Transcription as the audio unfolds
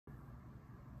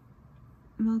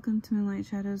Welcome to Moonlight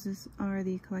Shadows. These are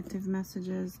the collective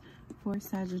messages for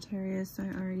Sagittarius. I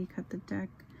already cut the deck,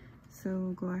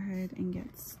 so go ahead and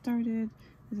get started.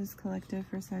 This is collective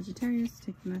for Sagittarius.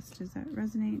 Take the messages that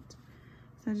resonate.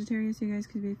 Sagittarius, you guys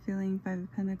could be feeling Five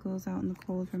of Pentacles out in the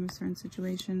cold from a certain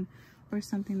situation or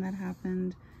something that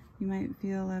happened. You might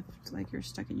feel left like you're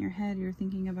stuck in your head. You're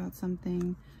thinking about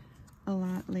something a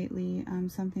lot lately,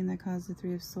 something that caused the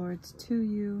Three of Swords to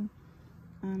you.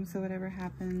 So whatever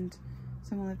happened,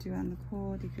 someone left you out in the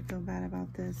cold. You could feel bad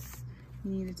about this.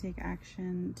 You need to take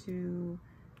action to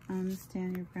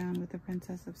stand your ground with the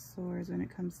Princess of Swords when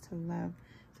it comes to love.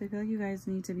 So I feel like you guys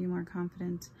need to be more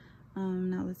confident,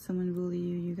 not let someone bully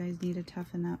you. You guys need to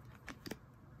toughen up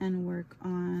and work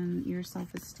on your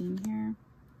self-esteem here.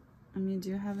 You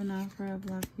do have an offer of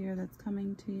love here that's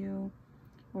coming to you,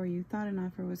 or you thought an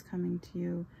offer was coming to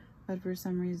you, but for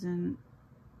some reason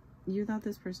you thought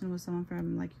this person was someone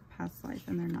from like your past life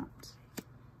and they're not.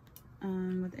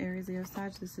 With Aries, Leo,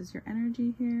 Sag, this is your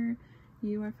energy here.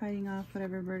 You are fighting off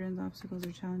whatever burdens, obstacles,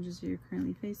 or challenges you're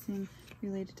currently facing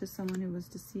related to someone who was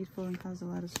deceitful and caused a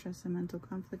lot of stress and mental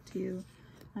conflict to you.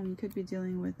 You could be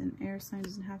dealing with an air sign,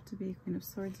 doesn't have to be. Queen of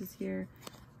Swords is here.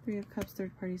 Three of Cups,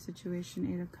 third party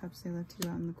situation. Eight of Cups, they left you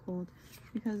out in the cold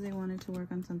because they wanted to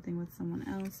work on something with someone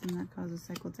else, and that caused a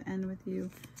cycle to end with you.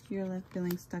 You're left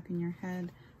feeling stuck in your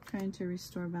head, trying to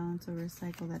restore balance over a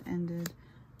cycle that ended.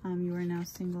 You are now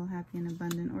single, happy, and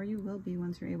abundant, or you will be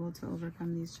once you're able to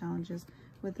overcome these challenges.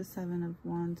 With the Seven of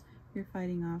Wands, you're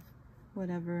fighting off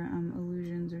whatever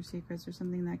illusions or secrets or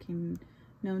something that came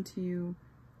known to you.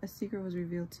 A secret was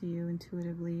revealed to you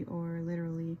intuitively or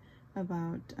literally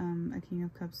about a King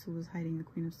of Cups who was hiding the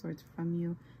Queen of Swords from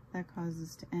you. That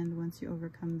causes to end. Once you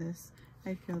overcome this,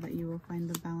 I feel that you will find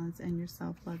the balance and your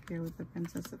self-love here with the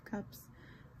Princess of Cups.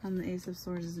 The Ace of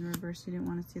Swords is in reverse. You didn't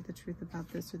want to see the truth about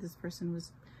this, or this person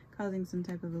was causing some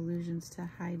type of illusions to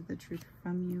hide the truth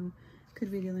from you.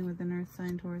 Could be dealing with an earth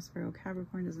sign, Taurus, Virgo,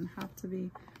 Capricorn. Doesn't have to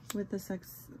be. With the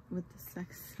sex,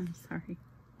 I'm sorry.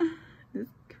 This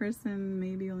person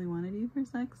maybe only wanted you for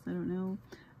sex. I don't know.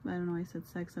 But I don't know why I said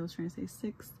sex. I was trying to say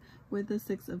six. With the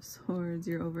Six of Swords,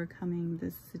 you're overcoming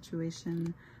this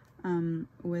situation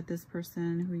with this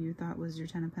person who you thought was your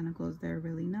Ten of Pentacles. They're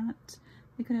really not.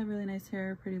 They could have really nice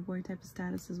hair, pretty boy type of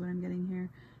status is what I'm getting here.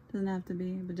 Doesn't have to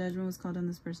be, but judgment was called on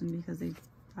this person because they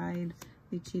lied,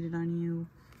 they cheated on you,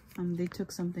 they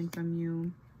took something from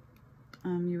you.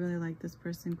 You really like this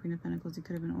person, Queen of Pentacles. You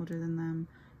could have been older than them.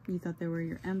 You thought they were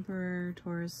your Emperor,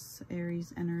 Taurus,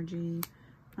 Aries energy.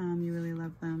 You really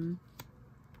love them.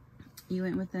 You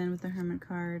went within with the Hermit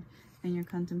card, and you're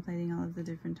contemplating all of the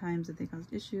different times that they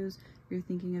caused issues. You're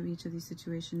thinking of each of these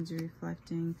situations, you're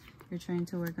reflecting, you're trying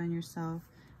to work on yourself,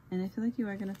 and I feel like you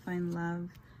are going to find love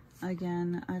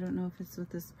again. I don't know if it's with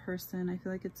this person. I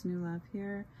feel like it's new love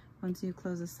here once you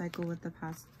close a cycle with the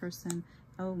past person.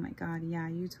 Oh my god, yeah,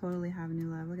 you totally have new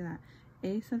love. Look at that.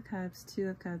 Ace of Cups, Two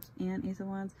of Cups, and Ace of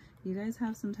Wands. You guys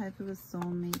have some type of a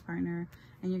soulmate partner,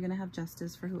 and you're going to have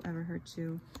justice for whoever hurt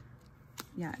you.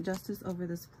 Yeah, justice over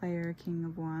this player, King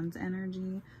of Wands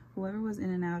energy. Whoever was in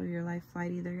and out of your life,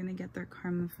 flighty, they're going to get their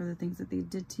karma for the things that they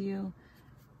did to you.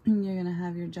 You're going to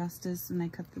have your justice, and I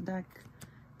cut the deck.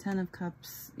 Ten of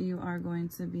Cups, you are going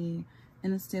to be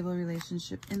in a stable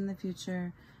relationship in the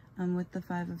future. With the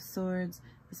Five of Swords,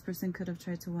 this person could have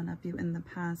tried to one-up you in the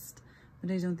past,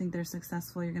 but I don't think they're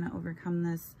successful. You're going to overcome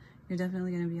this. You're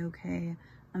definitely going to be okay.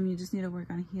 You just need to work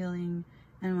on healing,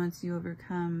 and once you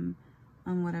overcome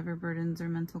whatever burdens or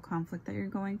mental conflict that you're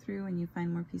going through and you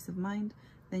find more peace of mind,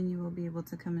 then you will be able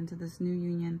to come into this new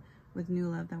union with new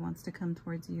love that wants to come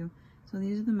towards you. So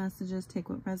these are the messages. Take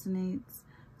what resonates.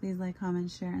 Please like,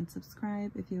 comment, share, and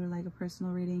subscribe. If you would like a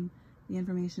personal reading, the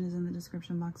information is in the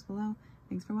description box below.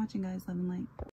 Thanks for watching, guys. Love and light.